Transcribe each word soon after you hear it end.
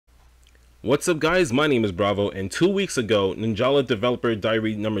What's up guys, my name is Bravo, and 2 weeks ago, Ninjala Developer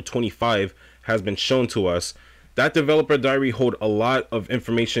Diary number 25 has been shown to us. That Developer Diary holds a lot of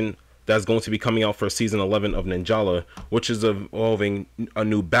information that's going to be coming out for Season 11 of Ninjala, which is involving a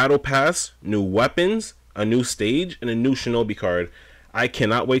new Battle Pass, new weapons, a new stage, and a new Shinobi card. I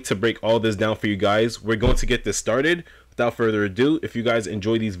cannot wait to break all this down for you guys. We're going to get this started. Without further ado, if you guys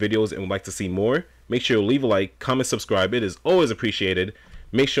enjoy these videos and would like to see more, make sure you leave a like, comment, subscribe. It is always appreciated.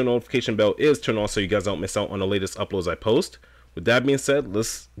 Make sure notification bell is turned on so you guys don't miss out on the latest uploads I post. With that being said,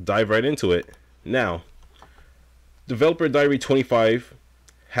 let's dive right into it. Now, Developer Diary 25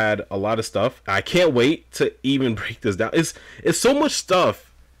 had a lot of stuff. I can't wait to even break this down. It's so much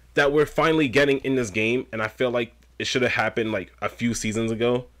stuff that we're finally getting in this game, and I feel like it should have happened like a few seasons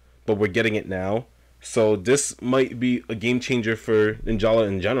ago, but we're getting it now. So this might be a game changer for Ninjala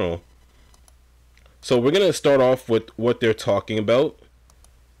in general. So we're going to start off with what they're talking about,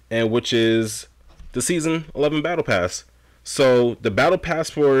 and which is the Season 11 Battle Pass. So the Battle Pass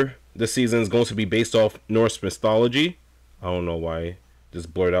for the season is going to be based off Norse mythology. I don't know why I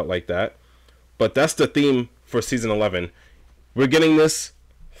just blurred out like that, but that's the theme for Season 11. We're getting this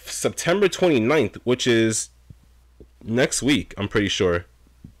September 29th, which is next week, I'm pretty sure.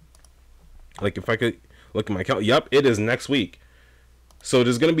 Like, if I could look at my account, yep, it is next week. So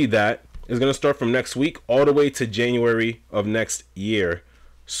there's going to be that. It's going to start from next week all the way to January of next year.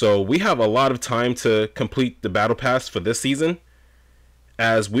 So we have a lot of time to complete the Battle Pass for this season,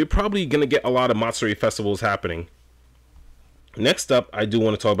 as we're probably going to get a lot of Matsuri festivals happening. Next up, I do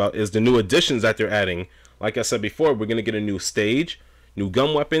want to talk about is the new additions that they're adding. Like I said before, we're going to get a new stage, new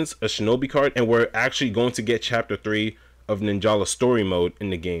gun weapons, a Shinobi card, and we're actually going to get Chapter 3 of Ninjala Story Mode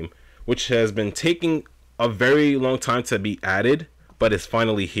in the game, which has been taking a very long time to be added, but it's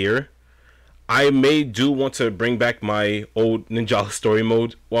finally here. I do want to bring back my old Ninjala Story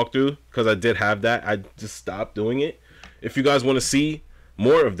Mode walkthrough, because I did have that. I just stopped doing it. If you guys want to see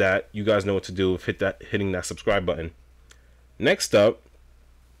more of that, you guys know what to do with hitting that subscribe button. Next up,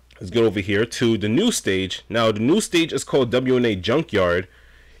 let's go over here to the new stage. Now, the new stage is called WNA Junkyard.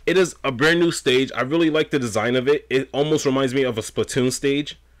 It is a brand new stage. I really like the design of it. It almost reminds me of a Splatoon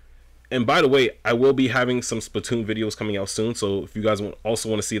stage. And by the way, I will be having some Splatoon videos coming out soon, so if you guys also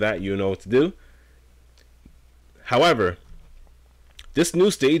want to see that, you know what to do. However, this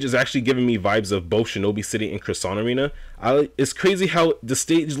new stage is actually giving me vibes of both Shinobi City and Crescent Arena. It's crazy how the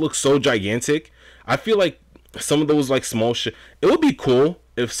stage looks so gigantic. I feel like some of those like small ships, it would be cool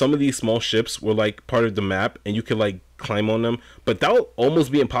if some of these small ships were like part of the map and you could like climb on them, but that would almost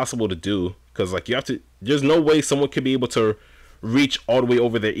be impossible to do, because like you have to, there's no way someone could be able to reach all the way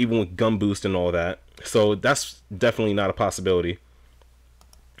over there even with gun boost and all that. So that's definitely not a possibility.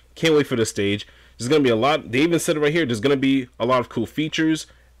 Can't wait for this stage. There's going to be a lot. They even said it right here. There's going to be a lot of cool features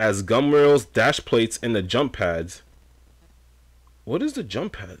as gun rails, dash plates, and the jump pads. What is the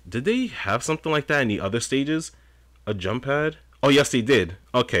jump pad? Did they have something like that in the other stages? A jump pad? Oh yes, they did.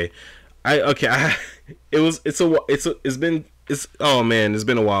 Okay. Oh man, it's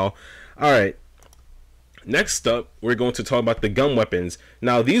been a while. All right. Next up, we're going to talk about the gun weapons.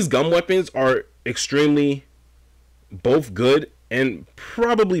 Now, these gun weapons are extremely both good and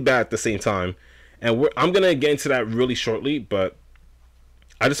probably bad at the same time. And I'm going to get into that really shortly, but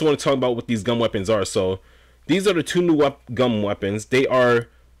I just want to talk about what these gun weapons are. So, these are the two new gun weapons. They are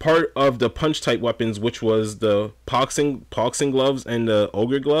part of the punch type weapons, which was the Poxing gloves and the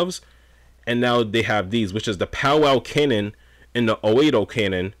Ogre gloves. And now they have these, which is the Powwow Cannon and the Oedo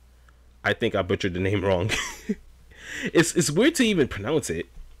Cannon. I think I butchered the name wrong. It's weird to even pronounce it.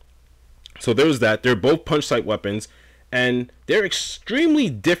 So there's that. They're both punch type weapons, and they're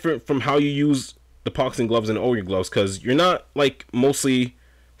extremely different from how you use the Poxing gloves and Ogre gloves, because you're not like mostly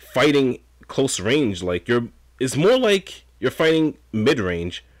fighting close range. Like it's more like you're fighting mid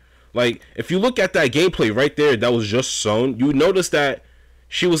range. Like if you look at that gameplay right there that was just shown, you notice that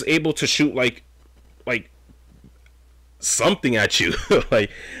she was able to shoot like something at you,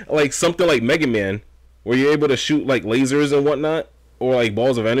 like something like Mega Man, where you're able to shoot like lasers and whatnot, or like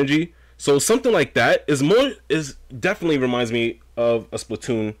balls of energy. So something like that is definitely reminds me of a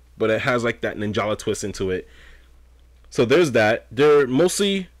Splatoon, but it has like that Ninjala twist into it. So there's that. They're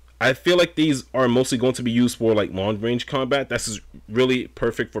mostly, I feel like these are mostly going to be used for like long range combat. That's really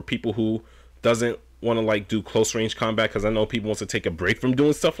perfect for people who doesn't want to like do close range combat, because I know people want to take a break from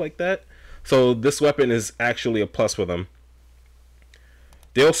doing stuff like that. So this weapon is actually a plus for them.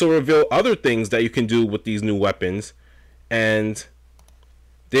 They also reveal other things that you can do with these new weapons, and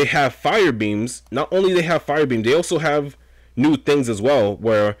they have fire beams. Not only they have fire beam, they also have new things as well,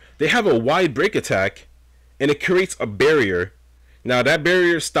 where they have a wide break attack, and it creates a barrier. Now that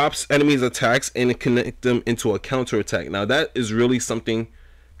barrier stops enemies' attacks and connect them into a counter attack. Now that is really something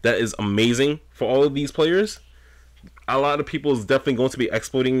that is amazing for all of these players. A lot of people is definitely going to be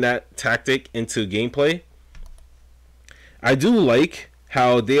exploiting that tactic into gameplay. I do like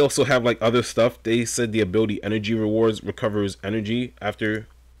how they also have like other stuff. They said the ability energy rewards recovers energy after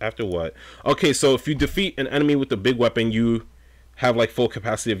what? Okay, so if you defeat an enemy with a big weapon, you have like full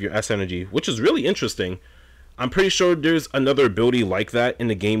capacity of your S energy, which is really interesting. I'm pretty sure there's another ability like that in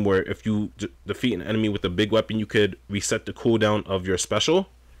the game where if you defeat an enemy with a big weapon, you could reset the cooldown of your special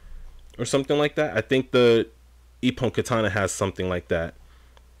or something like that. I think the Ippon Katana has something like that.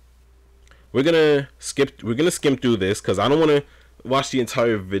 We're gonna skim through this because I don't want to watch the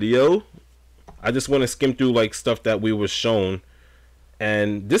entire video. I just want to skim through like stuff that we were shown,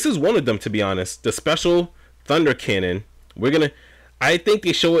 and this is one of them, to be honest. The special thunder cannon. I think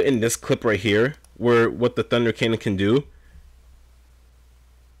they show it in this clip right here, where what the thunder cannon can do.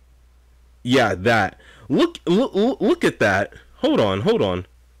 Yeah, that. Look at that. Hold on.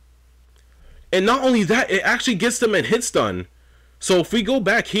 And not only that, it actually gets them a hit stun. So if we go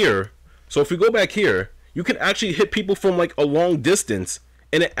back here, you can actually hit people from like a long distance,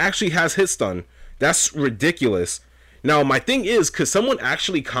 and it actually has hit stun. That's ridiculous. Now my thing is, could someone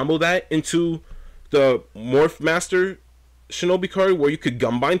actually combo that into the Morph Master Shinobi card where you could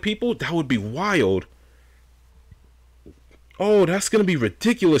gumbind people? That would be wild. Oh, that's gonna be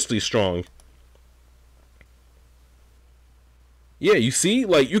ridiculously strong. Yeah, you see,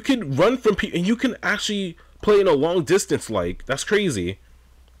 like you can run from people and you can actually play in a long distance. Like, that's crazy.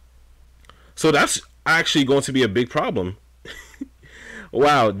 So that's actually going to be a big problem.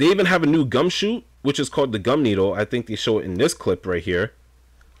 Wow, they even have a new gum shoot, which is called the Gum Needle. I think they show it in this clip right here.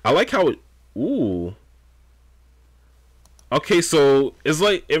 I like how it... Ooh. Okay, so it's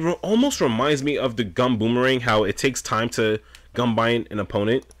like... It almost reminds me of the Gum Boomerang, how it takes time to gum bind an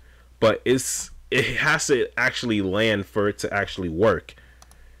opponent. But it has to actually land for it to actually work.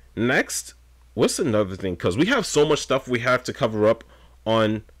 Next, what's another thing? Because we have so much stuff we have to cover up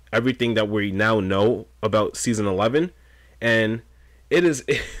on everything that we now know about Season 11. And... It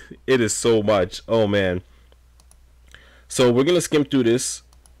is so much. Oh man. So we're gonna skim through this,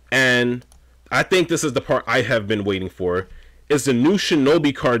 and I think this is the part I have been waiting for. Is the new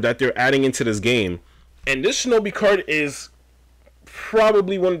Shinobi card that they're adding into this game. And this Shinobi card is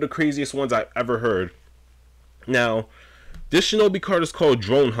probably one of the craziest ones I've ever heard. Now, this Shinobi card is called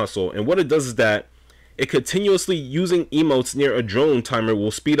Drone Hustle, and what it does is that it continuously using emotes near a drone timer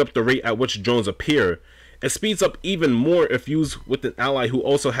will speed up the rate at which drones appear. It speeds up even more if used with an ally who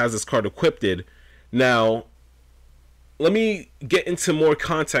also has this card equipped. Now, let me get into more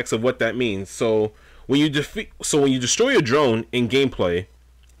context of what that means. So when you destroy a drone in gameplay,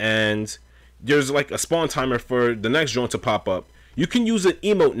 and there's like a spawn timer for the next drone to pop up, you can use an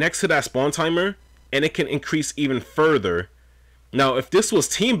emote next to that spawn timer, and it can increase even further. Now, if this was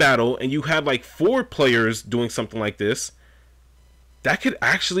team battle and you had like 4 players doing something like this, that could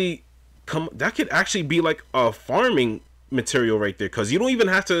actually be like a farming material right there, because you don't even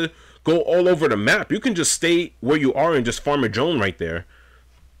have to go all over the map. You can just stay where you are and just farm a drone right there.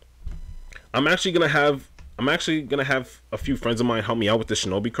 I'm actually gonna have a few friends of mine help me out with the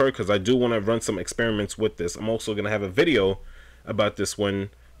Shinobi card, because I do want to run some experiments with this. I'm also gonna have a video about this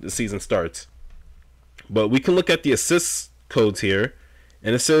when the season starts. But we can look at the assist codes here,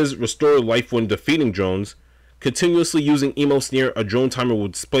 and it says restore life when defeating drones. Continuously using emotes near a drone timer will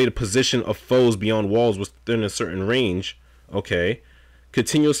display the position of foes beyond walls within a certain range. Okay.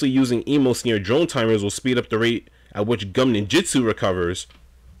 Continuously using emotes near drone timers will speed up the rate at which Gum Ninjutsu recovers.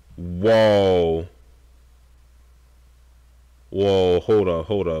 Whoa. Whoa,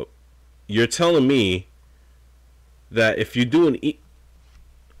 hold up. You're telling me that if you do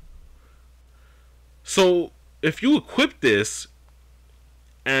so if you equip this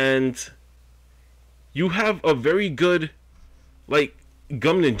and you have a very good, like,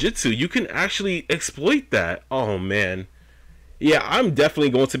 Gum Ninjutsu, you can actually exploit that. Oh, man. Yeah, I'm definitely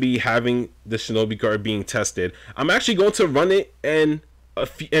going to be having the Shinobi card being tested. I'm actually going to run it in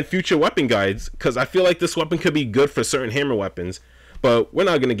future weapon guides, because I feel like this weapon could be good for certain hammer weapons. But we're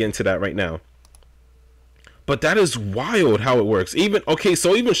not going to get into that right now. But that is wild how it works. Okay,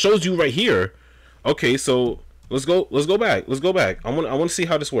 so it even shows you right here. Okay, so let's go back. I want to see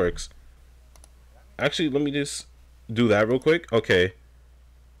how this works. Actually, let me just do that real quick. Okay.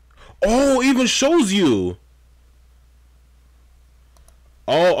 Oh, it even shows you.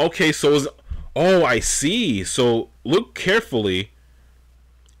 Oh, okay. So, oh, I see. So, look carefully.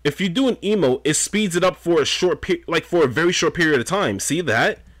 If you do an emote, it speeds it up for a short period, like for a very short period of time. See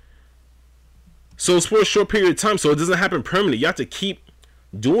that? So it's for a short period of time, so it doesn't happen permanently. You have to keep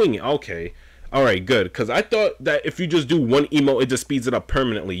doing it. Okay. Alright, good. Because I thought that if you just do one emote, it just speeds it up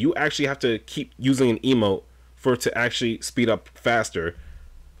permanently. You actually have to keep using an emote for it to actually speed up faster.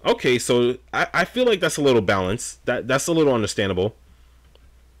 Okay, so I feel like that's a little balanced. That's a little understandable.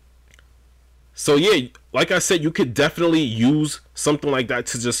 So yeah, like I said, you could definitely use something like that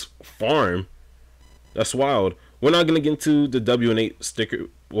to just farm. That's wild. We're not going to get into the WNA sticker.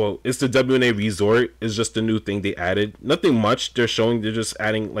 Well, it's the WNA Resort. It's just a new thing they added. Nothing much they're showing. They're just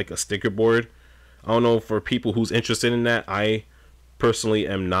adding like a sticker board. I don't know, for people who's interested in that. I personally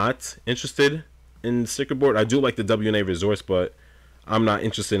am not interested in sticker board. I do like the WNA Resorts, but I'm not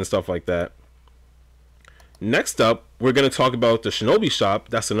interested in stuff like that. Next up, we're going to talk about the Shinobi Shop.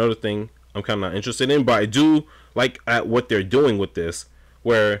 That's another thing I'm kind of not interested in, but I do like at what they're doing with this,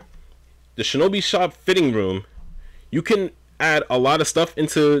 where the Shinobi Shop fitting room, you can add a lot of stuff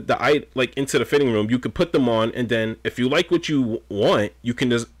into the fitting room. You could put them on, and then if you like what you want, you can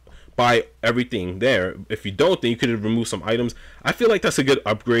just buy everything there. If you don't, then you could remove some items. I feel like that's a good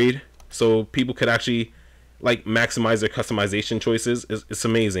upgrade, so people could actually like maximize their customization choices. It's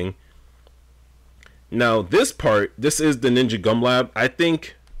amazing. Now this is the Ninja Gum Lab. I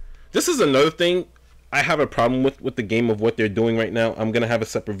think this is another thing I have a problem with the game, of what they're doing right now. I'm gonna have a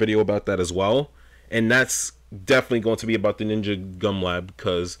separate video about that as well, and that's definitely going to be about the Ninja Gum Lab,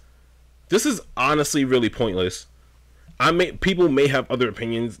 because this is honestly really pointless. People may have other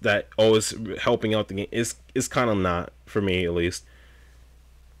opinions that it's helping out the game. It's kind of not, for me at least.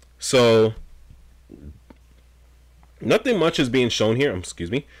 So nothing much is being shown here. Excuse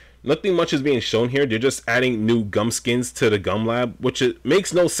me. Nothing much is being shown here. They're just adding new gum skins to the Gum Lab, which it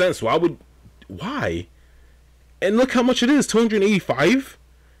makes no sense. Why? And look how much it is, 285.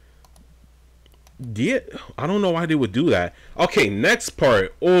 Yeah, I don't know why they would do that. Okay, next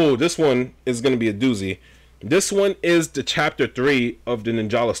part. Oh, this one is gonna be a doozy. This one is the chapter 3 of the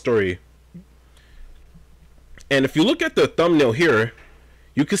Ninjala story. And if you look at the thumbnail here,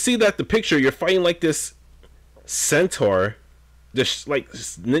 you can see that the picture, you're fighting like this centaur. This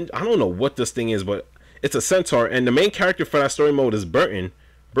I don't know what this thing is, but it's a centaur, and the main character for that story mode is Burton.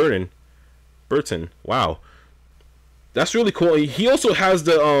 Wow, that's really cool. He also has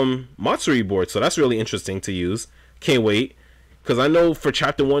the Matsuri board, so that's really interesting to use. Can't wait, because I know for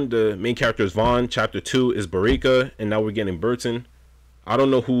chapter 1 the main character is Vaughn, chapter 2 is Barika, and now we're getting Burton. I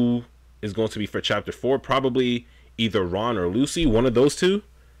don't know who is going to be for chapter 4. Probably either Ron or Lucy, one of those two,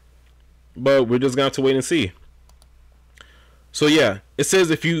 but we're just gonna have to wait and see. So yeah, it says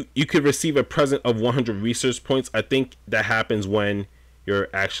if you could receive a present of 100 research points. I think that happens when you're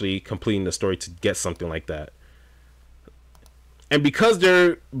actually completing the story to get something like that. And because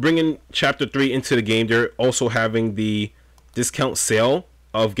they're bringing chapter 3 into the game, they're also having the discount sale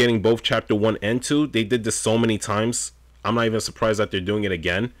of getting both chapter 1 and 2. They did this so many times. I'm not even surprised that they're doing it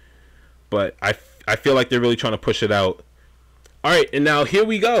again. But I feel like they're really trying to push it out. Alright, and now here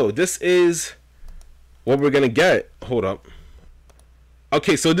we go. This is what we're going to get. Hold up.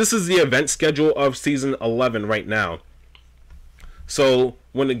 Okay, so this is the event schedule of season 11 right now. So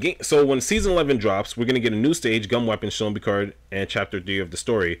when season 11 drops, we're gonna get a new stage, Gum Weapon, Shinobi card, and chapter 3 of the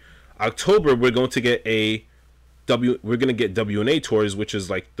story. October, we're going to get WNA tours, which is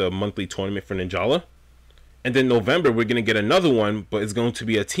like the monthly tournament for Ninjala. And then November, we're gonna get another one, but it's going to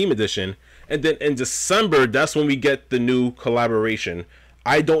be a team edition. And then in December, that's when we get the new collaboration.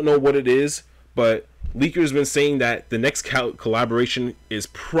 I don't know what it is, but Leaker's been saying that the next collaboration is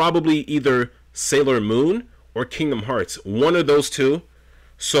probably either Sailor Moon or Kingdom Hearts. One of those two.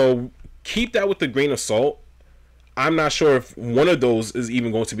 So keep that with a grain of salt. I'm not sure if one of those is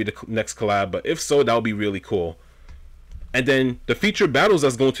even going to be the next collab, but if so, that would be really cool. And then the featured battles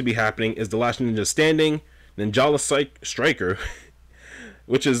that's going to be happening is The Last Ninja Standing, Ninjala Striker,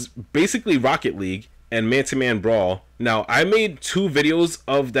 which is basically Rocket League, and Man-to-Man Brawl. Now, I made 2 videos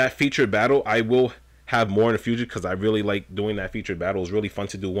of that featured battle. I will have more in the future because I really like doing that featured battle. It's really fun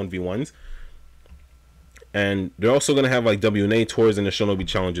to do 1v1s. And they're also going to have like WNA tours and the Shinobi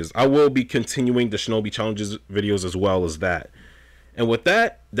challenges. I will be continuing the Shinobi challenges videos as well as that. And with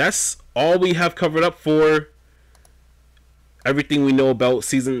that, that's all we have covered up for everything we know about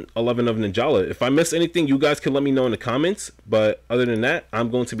season 11 of Ninjala. If I miss anything, you guys can let me know in the comments. But other than that, I'm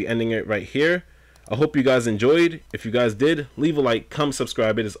going to be ending it right here. I hope you guys enjoyed. If you guys did, leave a like, comment,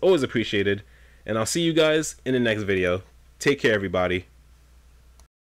 subscribe. It is always appreciated. And I'll see you guys in the next video. Take care, everybody.